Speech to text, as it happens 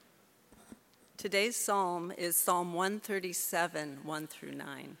Today's psalm is Psalm 137, 1 through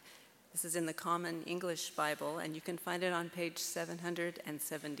 9. This is in the Common English Bible, and you can find it on page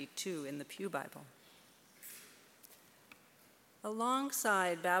 772 in the Pew Bible.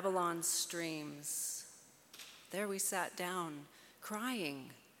 Alongside Babylon's streams, there we sat down, crying,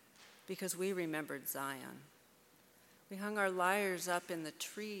 because we remembered Zion. We hung our lyres up in the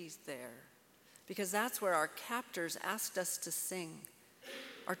trees there, because that's where our captors asked us to sing.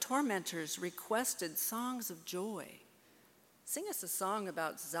 Our tormentors requested songs of joy. Sing us a song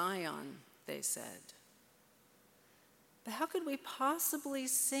about Zion, they said. But how could we possibly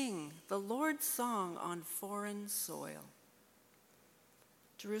sing the Lord's song on foreign soil?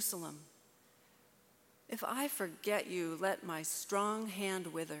 Jerusalem, if I forget you, let my strong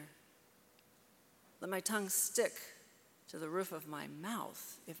hand wither. Let my tongue stick to the roof of my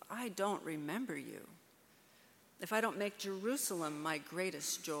mouth if I don't remember you. If I don't make Jerusalem my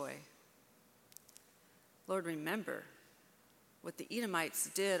greatest joy. Lord, remember what the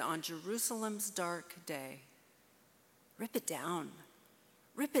Edomites did on Jerusalem's dark day. Rip it down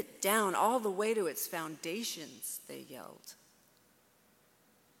all the way to its foundations, they yelled.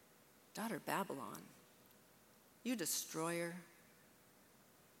 Daughter Babylon, you destroyer,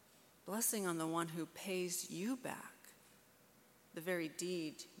 blessing on the one who pays you back the very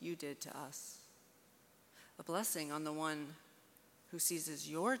deed you did to us. A blessing on the one who seizes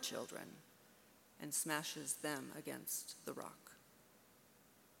your children and smashes them against the rock.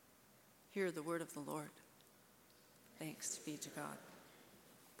 Hear the word of the Lord. Thanks be to God.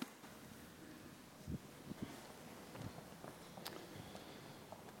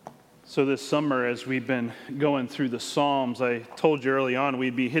 So this summer, as we've been going through the Psalms, I told you early on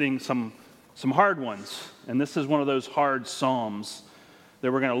we'd be hitting some hard ones. And this is one of those hard Psalms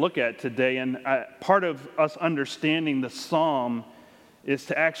that we're going to look at today. And part of us understanding the psalm is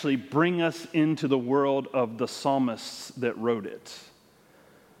to actually bring us into the world of the psalmists that wrote it.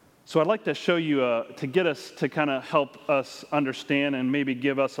 So I'd like to show you, to get us to kind of help us understand and maybe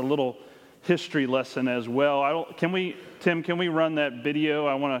give us a little history lesson as well. Tim, can we run that video?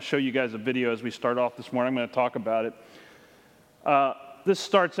 I want to show you guys a video as we start off this morning. I'm going to talk about it. This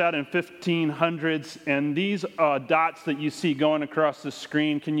starts out in 1500s, and these dots that you see going across the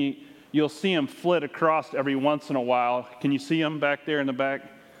screen, you'll see them flit across every once in a while. Can you see them back there in the back?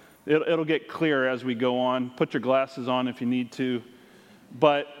 It'll get clearer as we go on. Put your glasses on if you need to.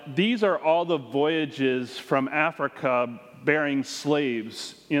 But these are all the voyages from Africa bearing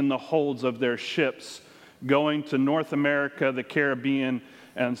slaves in the holds of their ships, going to North America, the Caribbean,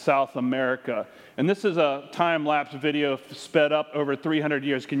 and South America. And this is a time-lapse video sped up over 300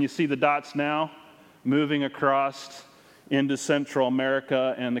 years. Can you see the dots now? Moving across into Central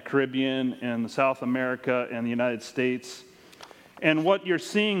America and the Caribbean and South America and the United States. And what you're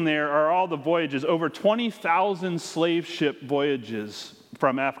seeing there are all the voyages, over 20,000 slave ship voyages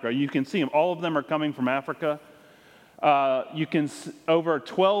from Africa. You can see them. All of them are coming from Africa. Over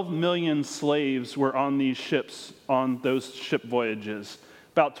 12 million slaves were on these ships, on those ship voyages.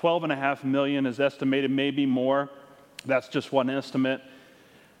 About 12.5 million is estimated, maybe more. That's just one estimate.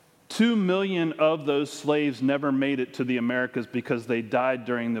 2 million of those slaves never made it to the Americas because they died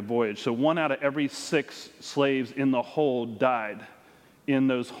during the voyage. So 1 out of every 6 slaves in the hold died in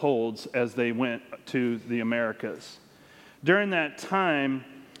those holds as they went to the Americas. During that time,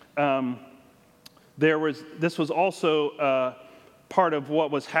 this was also part of what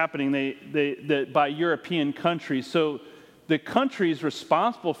was happening by European countries. So the countries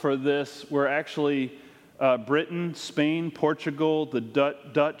responsible for this were actually Britain, Spain, Portugal, the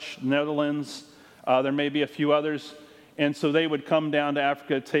Dutch, Netherlands. There may be a few others. And so they would come down to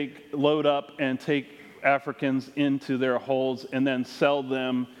Africa, load up and take Africans into their holds and then sell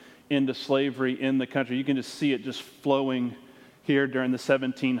them into slavery in the country. You can just see it just flowing here during the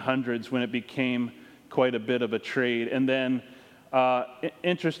 1700s when it became quite a bit of a trade. And then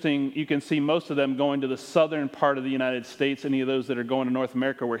interesting, you can see most of them going to the southern part of the United States. Any of those that are going to North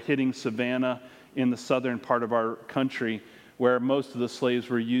America were hitting Savannah in the southern part of our country, where most of the slaves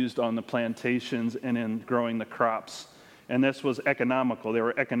were used on the plantations and in growing the crops. And this was economical. There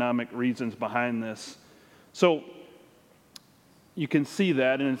were economic reasons behind this. So you can see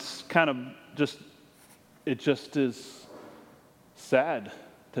that, and it's kind of it just is sad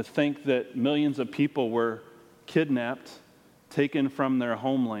to think that millions of people were kidnapped, taken from their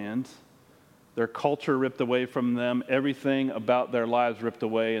homeland, their culture ripped away from them, everything about their lives ripped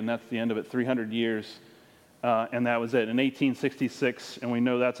away, and that's the end of it, 300 years, and that was it. In 1866, and we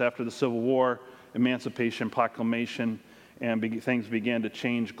know that's after the Civil War, Emancipation Proclamation, and things began to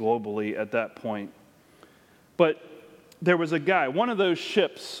change globally at that point. But there was a guy, one of those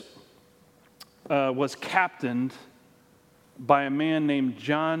ships was captained by a man named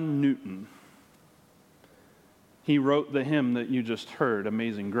John Newton. He wrote the hymn that you just heard,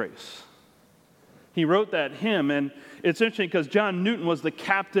 Amazing Grace. He wrote that hymn, and it's interesting because John Newton was the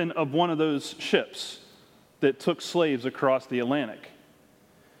captain of one of those ships that took slaves across the Atlantic.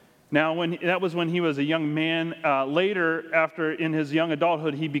 Now, that was when he was a young man. Later, after in his young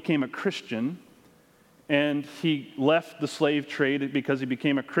adulthood, he became a Christian, and he left the slave trade because he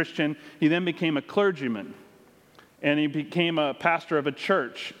became a Christian. He then became a clergyman, and he became a pastor of a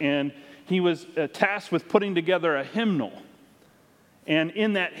church, and he was tasked with putting together a hymnal. And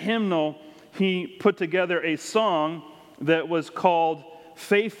in that hymnal, he put together a song that was called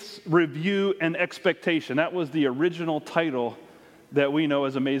Faith's Review and Expectation. That was the original title that we know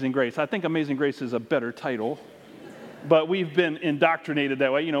as Amazing Grace. I think Amazing Grace is a better title, but we've been indoctrinated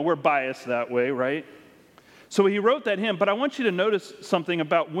that way. We're biased that way, right? So he wrote that hymn, but I want you to notice something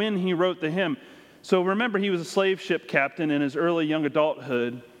about when he wrote the hymn. So remember, he was a slave ship captain in his early young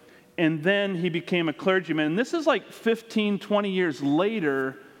adulthood, and then he became a clergyman. And this is like 15, 20 years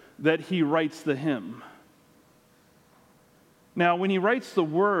later that he writes the hymn. Now, when he writes the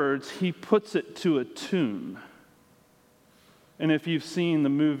words, he puts it to a tune. And if you've seen the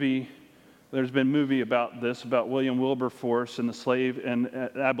movie, there's been a movie about this, about William Wilberforce and the slave and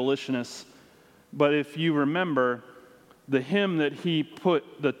abolitionists. But if you remember, the hymn that he put,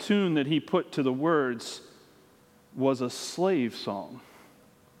 the tune that he put to the words was a slave song.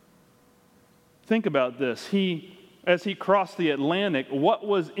 Think about this. As he crossed the Atlantic, what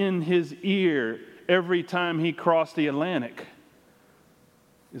was in his ear every time he crossed the Atlantic?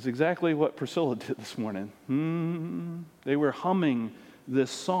 Is exactly what Priscilla did this morning. They were humming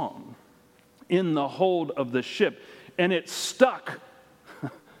this song in the hold of the ship, and it stuck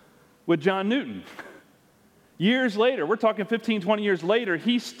with John Newton. Years later, we're talking 15, 20 years later,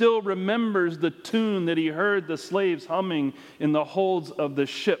 he still remembers the tune that he heard the slaves humming in the holds of the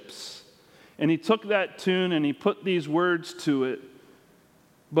ships. And he took that tune and he put these words to it.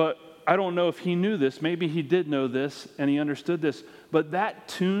 But I don't know if he knew this. Maybe he did know this and he understood this. But that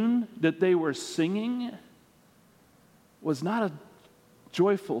tune that they were singing was not a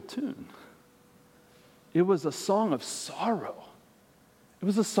joyful tune. It was a song of sorrow. It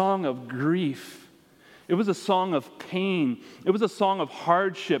was a song of grief. It was a song of pain. It was a song of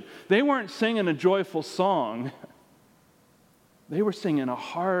hardship. They weren't singing a joyful song. They were singing a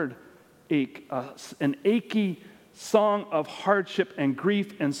heartache, an achy song of hardship and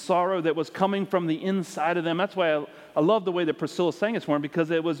grief and sorrow that was coming from the inside of them. That's why I love the way that Priscilla sang it for him, because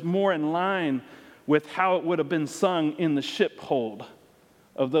it was more in line with how it would have been sung in the ship hold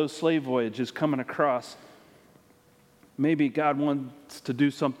of those slave voyages coming across. Maybe God wants to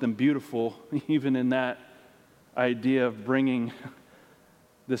do something beautiful even in that idea of bringing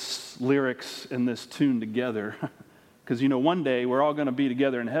this lyrics and this tune together. Because, one day we're all going to be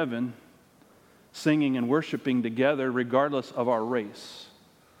together in heaven, singing and worshiping together regardless of our race,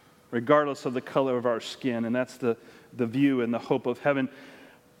 regardless of the color of our skin. And that's the view and the hope of heaven.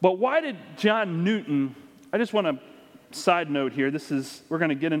 But why did John Newton, I just want to side note here, we're going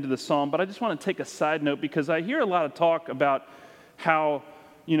to get into the psalm, but I just want to take a side note because I hear a lot of talk about how,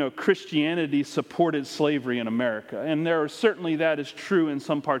 Christianity supported slavery in America. And certainly that is true in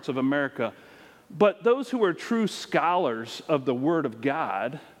some parts of America. But those who are true scholars of the Word of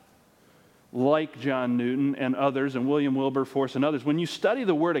God, like John Newton and others, and William Wilberforce and others, when you study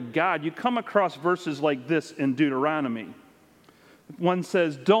the Word of God, you come across verses like this in Deuteronomy. One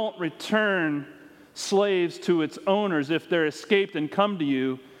says, "Don't return slaves to its owners. If they're escaped and come to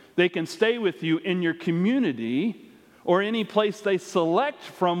you, they can stay with you in your community or any place they select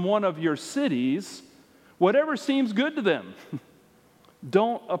from one of your cities, whatever seems good to them.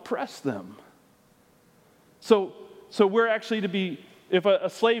 Don't oppress them." So we're actually to be, if a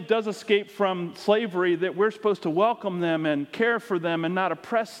slave does escape from slavery, that we're supposed to welcome them and care for them and not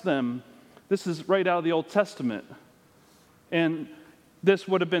oppress them. This is right out of the Old Testament. And this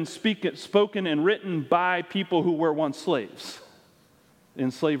would have been spoken and written by people who were once slaves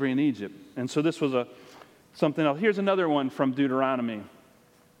in slavery in Egypt. And so this was something else. Here's another one from Deuteronomy,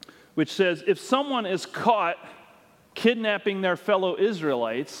 which says, "If someone is caught kidnapping their fellow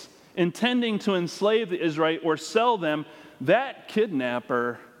Israelites, intending to enslave the Israelite or sell them, that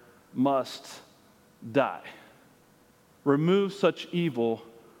kidnapper must die. Remove such evil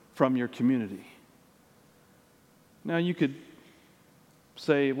from your community." Now you could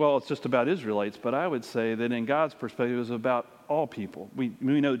say, well, it's just about Israelites, but I would say that in God's perspective, it was about all people. We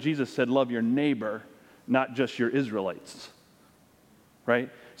know Jesus said, love your neighbor, not just your Israelites, right?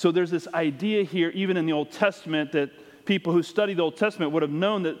 So there's this idea here, even in the Old Testament, that people who study the Old Testament would have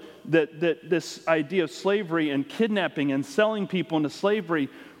known that this idea of slavery and kidnapping and selling people into slavery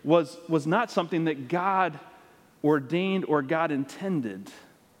was not something that God ordained or God intended.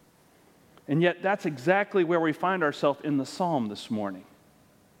 And yet that's exactly where we find ourselves in the psalm this morning.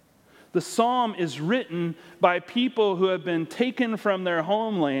 The psalm is written by people who have been taken from their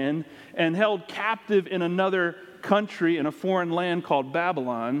homeland and held captive in another country, in a foreign land called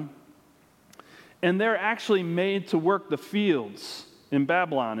Babylon. And they're actually made to work the fields in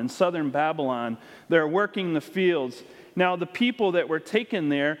Babylon, in southern Babylon. They're working the fields. Now, the people that were taken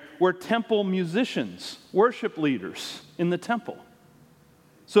there were temple musicians, worship leaders in the temple.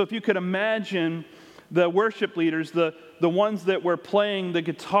 So if you could imagine the worship leaders, the ones that were playing the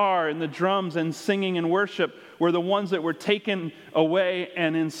guitar and the drums and singing in worship were the ones that were taken away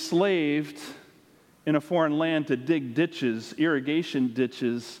and enslaved in a foreign land to dig ditches, irrigation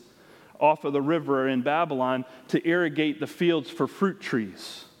ditches, off of the river in Babylon to irrigate the fields for fruit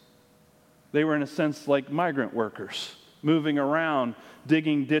trees. They were, in a sense, like migrant workers, moving around,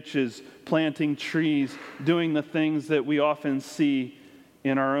 digging ditches, planting trees, doing the things that we often see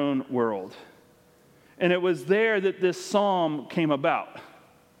in our own world. And it was there that this psalm came about.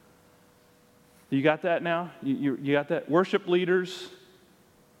 You got that now? You got that? Worship leaders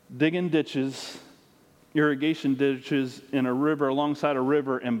digging ditches, irrigation ditches in a river, alongside a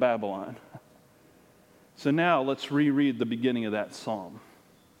river in Babylon. So now let's reread the beginning of that psalm.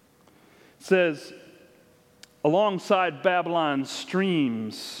 It says, alongside Babylon's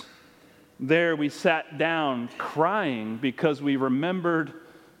streams, there we sat down crying because we remembered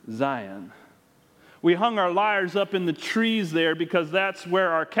Zion. We hung our lyres up in the trees there because that's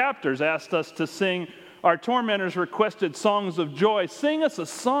where our captors asked us to sing. Our tormentors requested songs of joy. Sing us a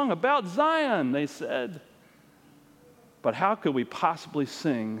song about Zion, they said. But how could we possibly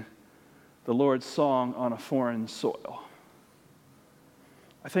sing the Lord's song on a foreign soil?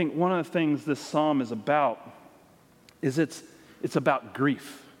 I think one of the things this psalm is about is it's about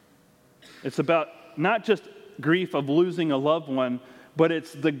grief. It's about not just grief of losing a loved one, but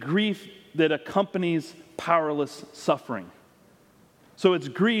it's the grief that accompanies powerless suffering. So it's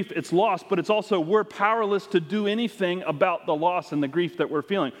grief, it's loss, but it's also we're powerless to do anything about the loss and the grief that we're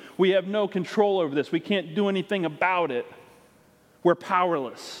feeling. We have no control over this. We can't do anything about it. We're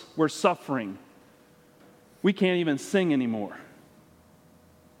powerless. We're suffering. We can't even sing anymore.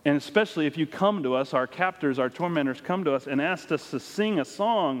 And especially if you come to us, our captors, our tormentors come to us and ask us to sing a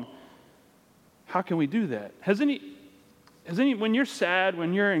song, how can we do that? When you're sad,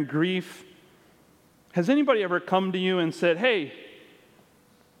 when you're in grief, has anybody ever come to you and said, hey,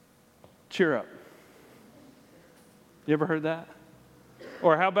 cheer up? You ever heard that?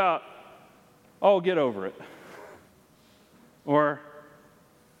 Or how about, oh, get over it? Or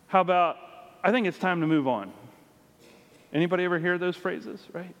how about, I think it's time to move on? Anybody ever hear those phrases,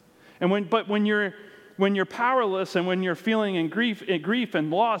 right? But when you're powerless and when you're feeling in grief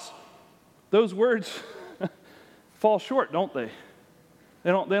and loss, those words fall short, don't they?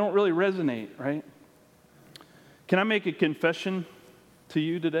 They don't really resonate, right? Can I make a confession to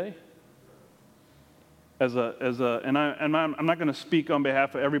you today? And I'm not going to speak on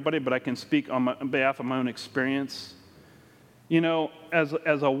behalf of everybody, but I can speak on behalf of my own experience. You know, as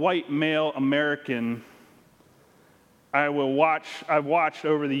a white male American, I've watched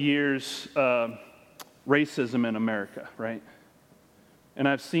over the years racism in America, right? And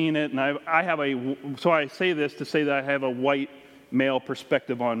I've seen it, and so I say this to say that I have a white male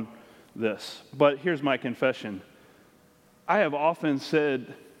perspective on this. But here's my confession. I have often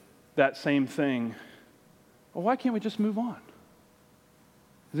said that same thing. Well, why can't we just move on?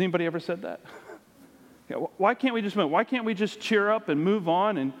 Has anybody ever said that? Why can't we just move? Why can't we just cheer up and move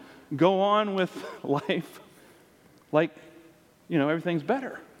on and go on with life like, everything's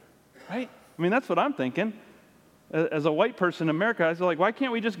better, right? I mean, that's what I'm thinking. As a white person in America, I was like, why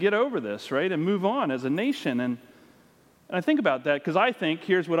can't we just get over this, right, and move on as a nation? And I think about that because I think,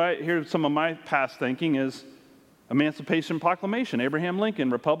 here's some of my past thinking is Emancipation Proclamation. Abraham Lincoln,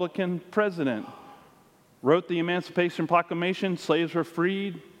 Republican president, wrote the Emancipation Proclamation. Slaves were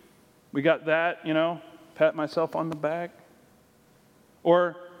freed. We got that, pat myself on the back.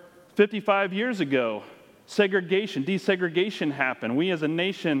 Or 55 years ago, desegregation happened. We as a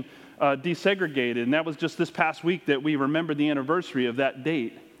nation desegregated, and that was just this past week that we remembered the anniversary of that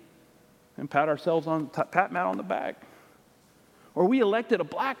date. And pat Matt on the back. Or we elected a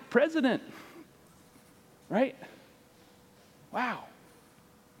black president, right? Wow.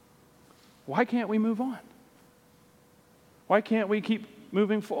 Why can't we move on? Why can't we keep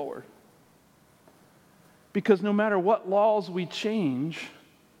moving forward? Because no matter what laws we change,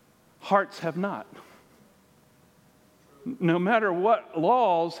 hearts have not. no matter what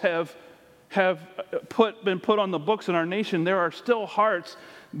laws have been put on the books in our nation, there are still hearts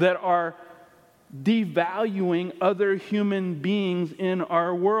that are devaluing other human beings in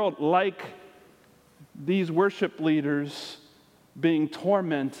our world, like these worship leaders being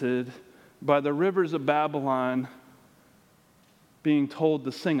tormented by the rivers of Babylon, being told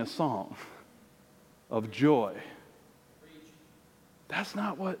to sing a song of joy. That's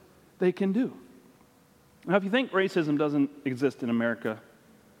not what they can do. Now, if you think racism doesn't exist in America,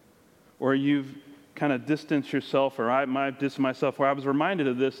 or you've kind of distanced yourself, or I might distance myself, where I was reminded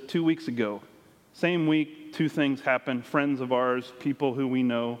of this 2 weeks ago. Same week, two things happened. Friends of ours, people who we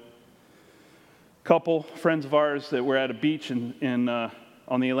know, couple friends of ours that were at a beach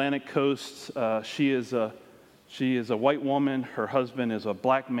on the Atlantic coast. She is a white woman. Her husband is a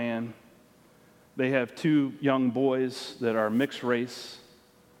black man. They have two young boys that are mixed race.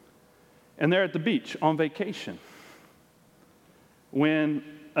 And they're at the beach on vacation when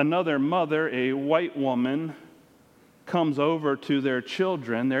another mother, a white woman, comes over to their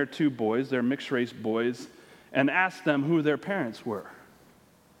children, their two boys, their mixed race boys, and asks them who their parents were.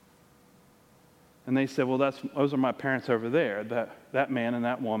 And they said, well, those are my parents over there, that man and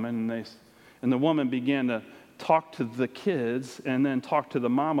that woman. And the woman began to talk to the kids and then talk to the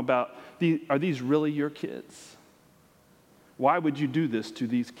mom about, are these really your kids? Why would you do this to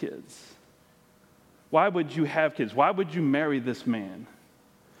these kids? Why would you have kids? Why would you marry this man?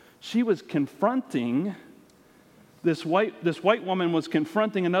 She was confronting, this white woman was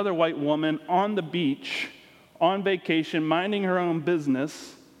confronting another white woman on the beach, on vacation, minding her own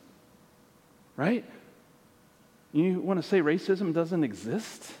business, right? You want to say racism doesn't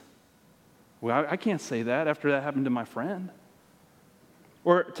exist? Well, I can't say that after that happened to my friend.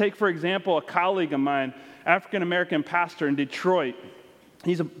 Or take, for example, a colleague of mine, African-American pastor in Detroit.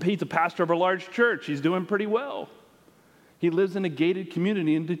 He's a pastor of a large church. He's doing pretty well. He lives in a gated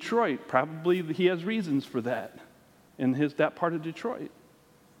community in Detroit. Probably he has reasons for that in that part of Detroit.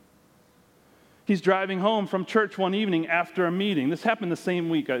 He's driving home from church one evening after a meeting. This happened the same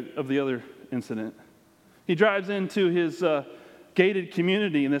week of the other incident. He drives into his gated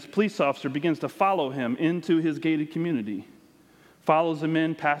community, and this police officer begins to follow him into his gated community. Follows him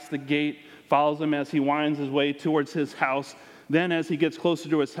in past the gate, follows him as he winds his way towards his house. Then as he gets closer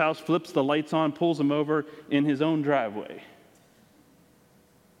to his house, flips the lights on, pulls him over in his own driveway.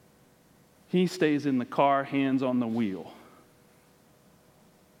 He stays in the car, hands on the wheel.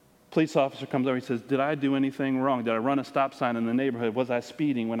 Police officer comes over, he says, did I do anything wrong? Did I run a stop sign in the neighborhood? Was I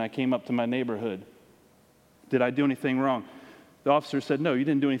speeding when I came up to my neighborhood? Did I do anything wrong? The officer said, no, you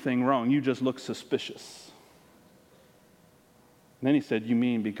didn't do anything wrong. You just look suspicious. And then he said, you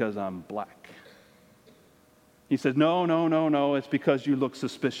mean because I'm black? He said, no, it's because you look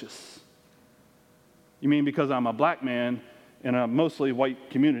suspicious. You mean because I'm a black man in a mostly white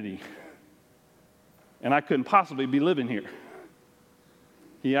community, and I couldn't possibly be living here.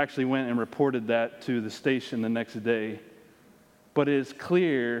 He actually went and reported that to the station the next day. But it is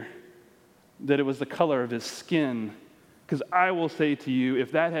clear that it was the color of his skin. Because I will say to you,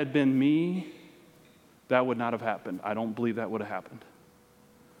 if that had been me, that would not have happened. I don't believe that would have happened.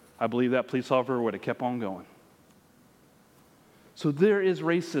 I believe that police officer would have kept on going. So there is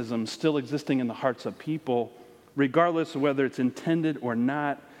racism still existing in the hearts of people, regardless of whether it's intended or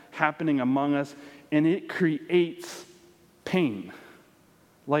not, happening among us, and it creates pain,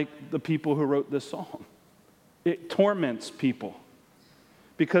 like the people who wrote this song. It torments people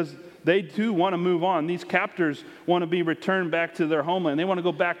because they too want to move on. These captors want to be returned back to their homeland. They want to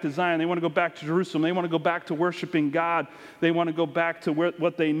go back to Zion. They want to go back to Jerusalem. They want to go back to worshiping God. They want to go back to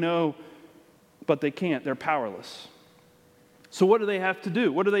what they know, but they can't. They're powerless. So what do they have to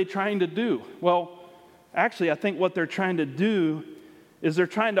do? What are they trying to do? Well, actually, I think what they're trying to do is they're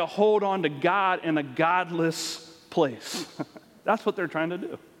trying to hold on to God in a godless place. That's what they're trying to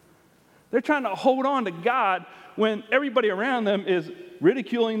do. They're trying to hold on to God when everybody around them is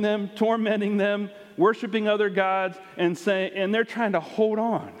ridiculing them, tormenting them, worshiping other gods, and they're trying to hold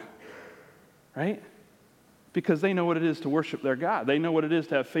on, right? Because they know what it is to worship their God. They know what it is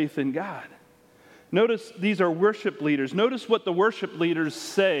to have faith in God. Notice these are worship leaders. Notice what the worship leaders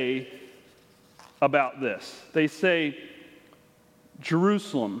say about this. They say,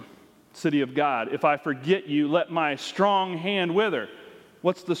 Jerusalem, city of God, if I forget you, let my strong hand wither.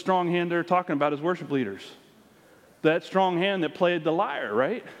 What's the strong hand they're talking about as worship leaders? That strong hand that played the lyre,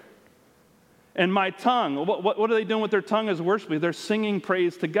 right? And my tongue, what are they doing with their tongue as worship leaders? They're singing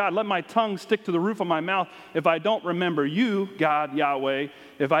praise to God. Let my tongue stick to the roof of my mouth if I don't remember you, God, Yahweh,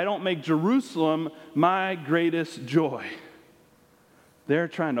 if I don't make Jerusalem my greatest joy. They're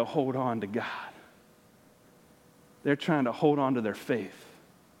trying to hold on to God. They're trying to hold on to their faith.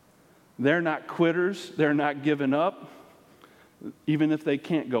 They're not quitters. They're not giving up, even if they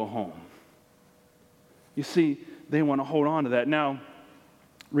can't go home. You see, they want to hold on to that. Now,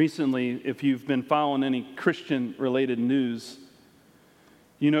 recently, if you've been following any Christian-related news,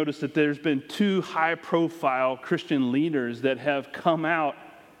 you notice that there's been 2 high-profile Christian leaders that have come out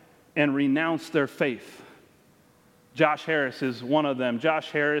and renounced their faith. Josh Harris is one of them. Josh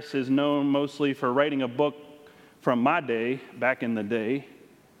Harris is known mostly for writing a book from my day, back in the day,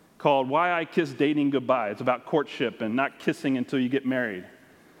 called Why I Kiss Dating Goodbye. It's about courtship and not kissing until you get married.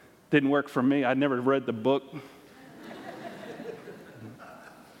 Didn't work for me. I'd never read the book.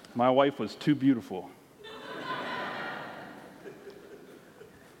 My wife was too beautiful.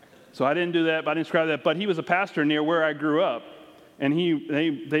 So I didn't do that, but I didn't describe that. But he was a pastor near where I grew up. And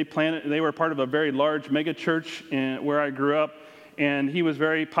they were part of a very large mega church where I grew up. And he was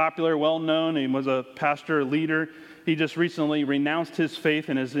very popular, well-known. He was a pastor, leader. He just recently renounced his faith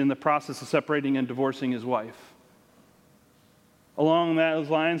and is in the process of separating and divorcing his wife. Along those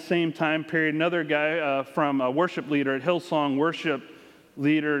lines, same time period, another guy from a worship leader at Hillsong Worship,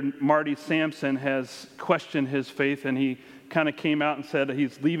 leader Marty Sampson, has questioned his faith, and he kind of came out and said that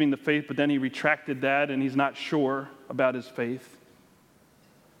he's leaving the faith, but then he retracted that, and he's not sure about his faith.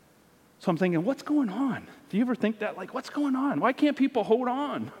 So I'm thinking, what's going on? Do you ever think that? Like, what's going on? Why can't people hold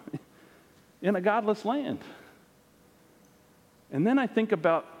on in a godless land? And then I think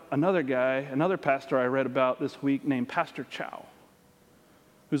about another guy, another pastor I read about this week named Pastor Chow,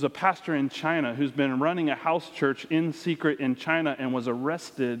 who's a pastor in China who's been running a house church in secret in China and was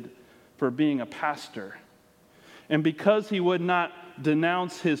arrested for being a pastor. And because he would not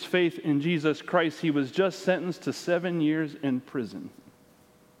denounce his faith in Jesus Christ, he was just sentenced to 7 years in prison.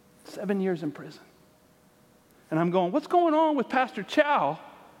 7 years in prison. And I'm going, what's going on with Pastor Chow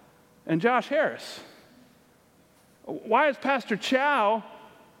and Josh Harris? Why does Pastor Chow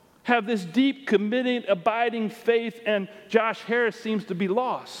have this deep, committed, abiding faith, and Josh Harris seems to be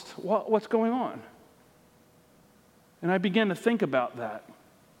lost? What's going on? And I began to think about that.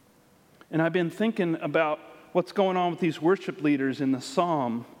 And I've been thinking about what's going on with these worship leaders in the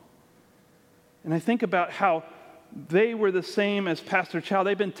psalm. And I think about how they were the same as Pastor Chow.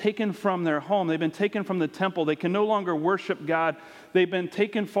 They've been taken from their home. They've been taken from the temple. They can no longer worship God. They've been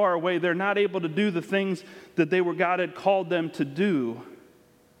taken far away. They're not able to do the things that God had called them to do.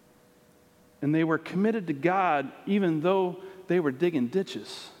 And they were committed to God even though they were digging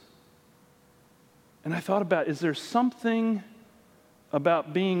ditches. And I thought about, is there something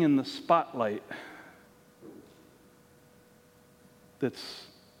about being in the spotlight that's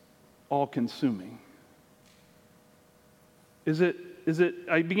all-consuming? Is it,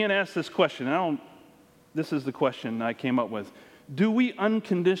 I began to ask this question. This is the question I came up with. Do we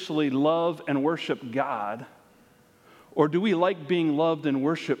unconditionally love and worship God, or do we like being loved and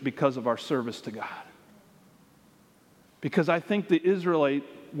worshiped because of our service to God? Because I think the Israelite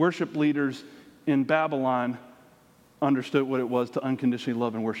worship leaders in Babylon understood what it was to unconditionally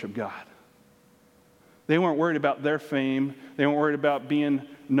love and worship God. They weren't worried about their fame. They weren't worried about being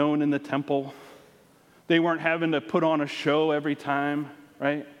known in the temple. They weren't having to put on a show every time,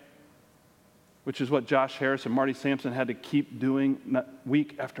 right? Which is what Josh Harris and Marty Sampson had to keep doing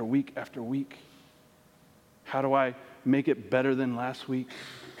week after week after week. How do I make it better than last week?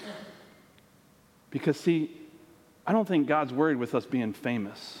 Because, see, I don't think God's worried with us being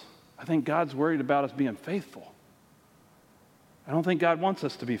famous. I think God's worried about us being faithful. I don't think God wants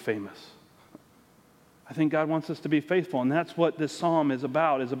us to be famous. I think God wants us to be faithful, and that's what this psalm is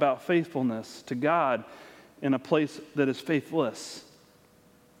about faithfulness to God in a place that is faithless.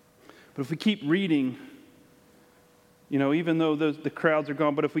 But if we keep reading, even though the crowds are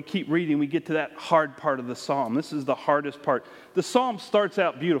gone, but if we keep reading, we get to that hard part of the psalm. This is the hardest part. The psalm starts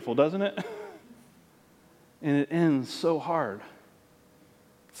out beautiful, doesn't it? And it ends so hard.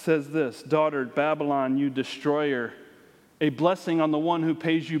 It says this, "Daughter Babylon, you destroyer, a blessing on the one who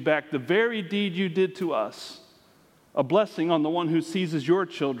pays you back the very deed you did to us. A blessing on the one who seizes your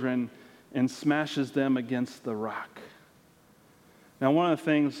children and smashes them against the rock." Now, one of the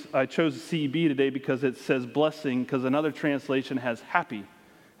things I chose CEB today because it says blessing, because another translation has happy.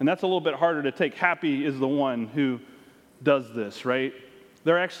 And that's a little bit harder to take. Happy is the one who does this, right?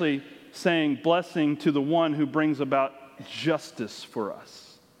 They're actually saying blessing to the one who brings about justice for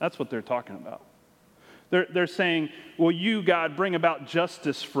us. That's what they're talking about. They're saying, will you, God, bring about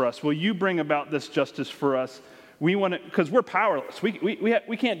justice for us? Will you bring about this justice for us? We want to, because we're powerless.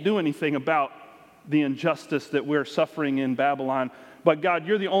 We can't do anything about the injustice that we're suffering in Babylon. But God,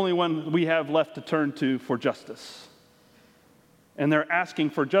 you're the only one we have left to turn to for justice. And they're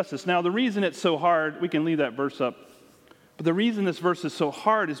asking for justice. Now, the reason it's so hard, we can leave that verse up But the reason this verse is so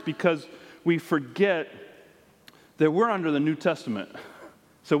hard is because we forget that we're under the New Testament.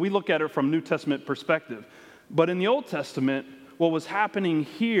 So we look at it from New Testament perspective. But in the Old Testament, what was happening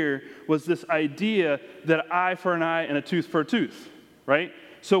here was this idea that eye for an eye and a tooth for a tooth, right?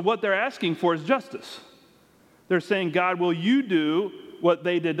 So what they're asking for is justice. They're saying, God, will you do what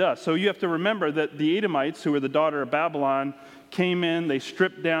they did to us? So you have to remember that the Edomites, who were the daughter of Babylon, came in, they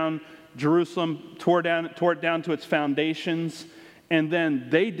stripped down Jerusalem, tore it down to its foundations, and then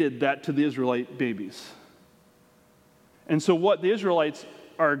they did that to the Israelite babies. And so what the Israelites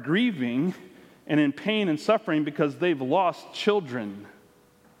are grieving and in pain and suffering because they've lost children.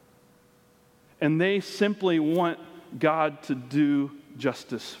 And they simply want God to do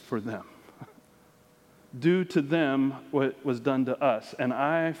justice for them. Do to them what was done to us, an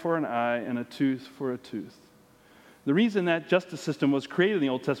eye for an eye and a tooth for a tooth. The reason that justice system was created in the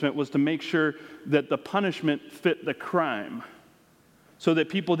Old Testament was to make sure that the punishment fit the crime, so that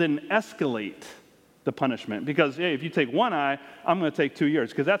people didn't escalate the punishment. Because, hey, if you take one eye, I'm going to take 2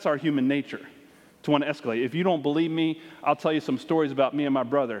 years, because that's our human nature, to want to escalate. If you don't believe me, I'll tell you some stories about me and my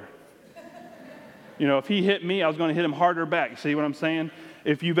brother. You know, if he hit me, I was going to hit him harder back. See what I'm saying?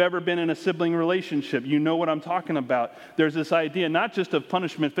 If you've ever been in a sibling relationship, you know what I'm talking about. There's this idea not just of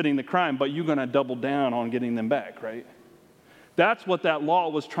punishment fitting the crime, but you're going to double down on getting them back, right? That's what that law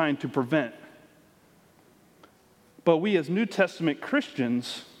was trying to prevent. But we as New Testament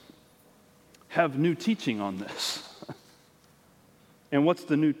Christians have new teaching on this. And what's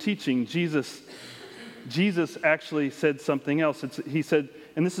the new teaching? Jesus actually said something else. He said,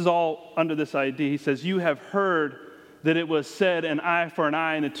 and this is all under this idea, he says, you have heard that it was said, an eye for an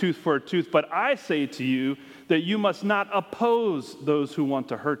eye and a tooth for a tooth, but I say to you that you must not oppose those who want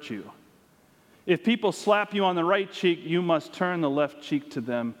to hurt you. If people slap you on the right cheek, you must turn the left cheek to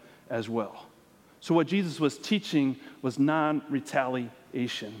them as well. So what Jesus was teaching was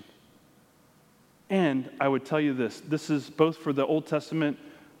non-retaliation. And I would tell you this is both for the Old Testament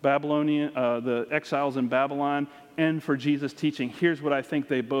Babylonian, the exiles in Babylon, and for Jesus' teaching. Here's what I think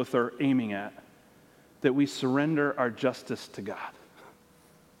they both are aiming at: that we surrender our justice to God.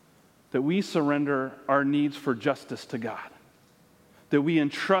 That we surrender our needs for justice to God. That we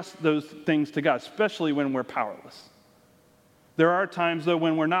entrust those things to God, especially when we're powerless. There are times, though,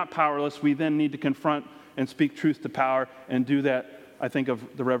 when we're not powerless, we then need to confront and speak truth to power and do that. I think of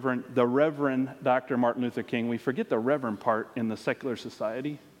the Reverend Dr. Martin Luther King. We forget the Reverend part in the secular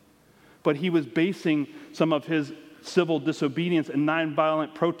society. But he was basing some of his civil disobedience and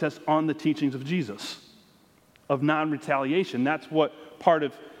nonviolent protests on the teachings of Jesus, of non-retaliation. That's what part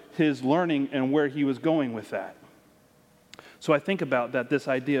of his learning and where he was going with that. So I think about that, this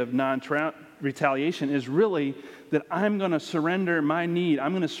idea of non-retaliation is really that I'm going to surrender my need.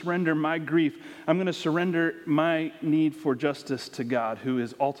 I'm going to surrender my grief. I'm going to surrender my need for justice to God, who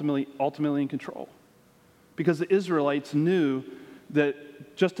is ultimately in control. Because the Israelites knew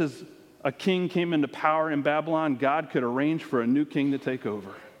that just as a king came into power in Babylon, God could arrange for a new king to take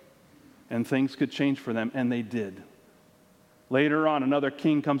over. And things could change for them, and they did. Later on, another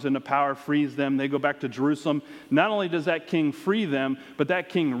king comes into power, frees them. They go back to Jerusalem. Not only does that king free them, but that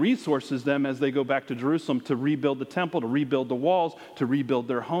king resources them as they go back to Jerusalem to rebuild the temple, to rebuild the walls, to rebuild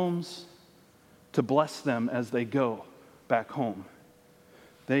their homes, to bless them as they go back home.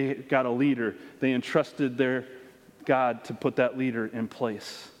 They got a leader. They entrusted their God to put that leader in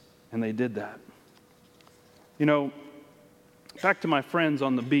place, and they did that. You know, back to my friends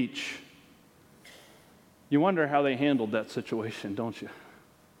on the beach. You wonder how they handled that situation, don't you?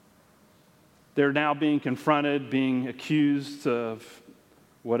 They're now being confronted, being accused of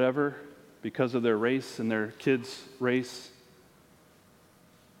whatever because of their race and their kids' race.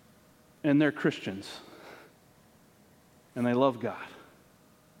 And they're Christians. And they love God.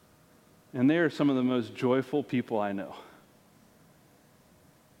 And they are some of the most joyful people I know.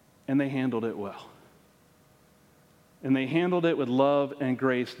 And they handled it well. And they handled it with love and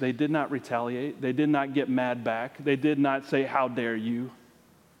grace. They did not retaliate. They did not get mad back. They did not say, "How dare you?"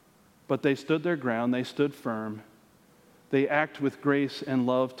 But they stood their ground. They stood firm. They act with grace and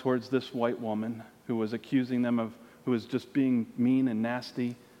love towards this white woman who was accusing them of, who was just being mean and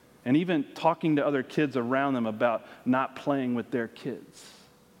nasty, and even talking to other kids around them about not playing with their kids.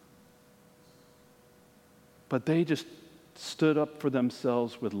 But they just stood up for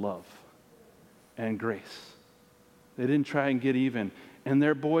themselves with love and grace. They didn't try and get even. And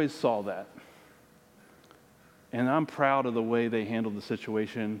their boys saw that. And I'm proud of the way they handled the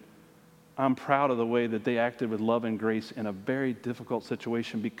situation. I'm proud of the way that they acted with love and grace in a very difficult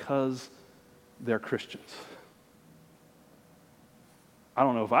situation because they're Christians. I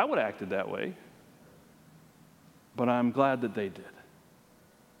don't know if I would have acted that way. But I'm glad that they did.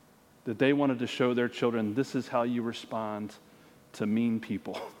 That they wanted to show their children this is how you respond to mean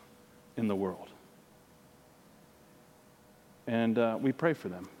people in the world. And we pray for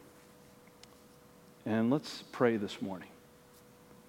them. And let's pray this morning.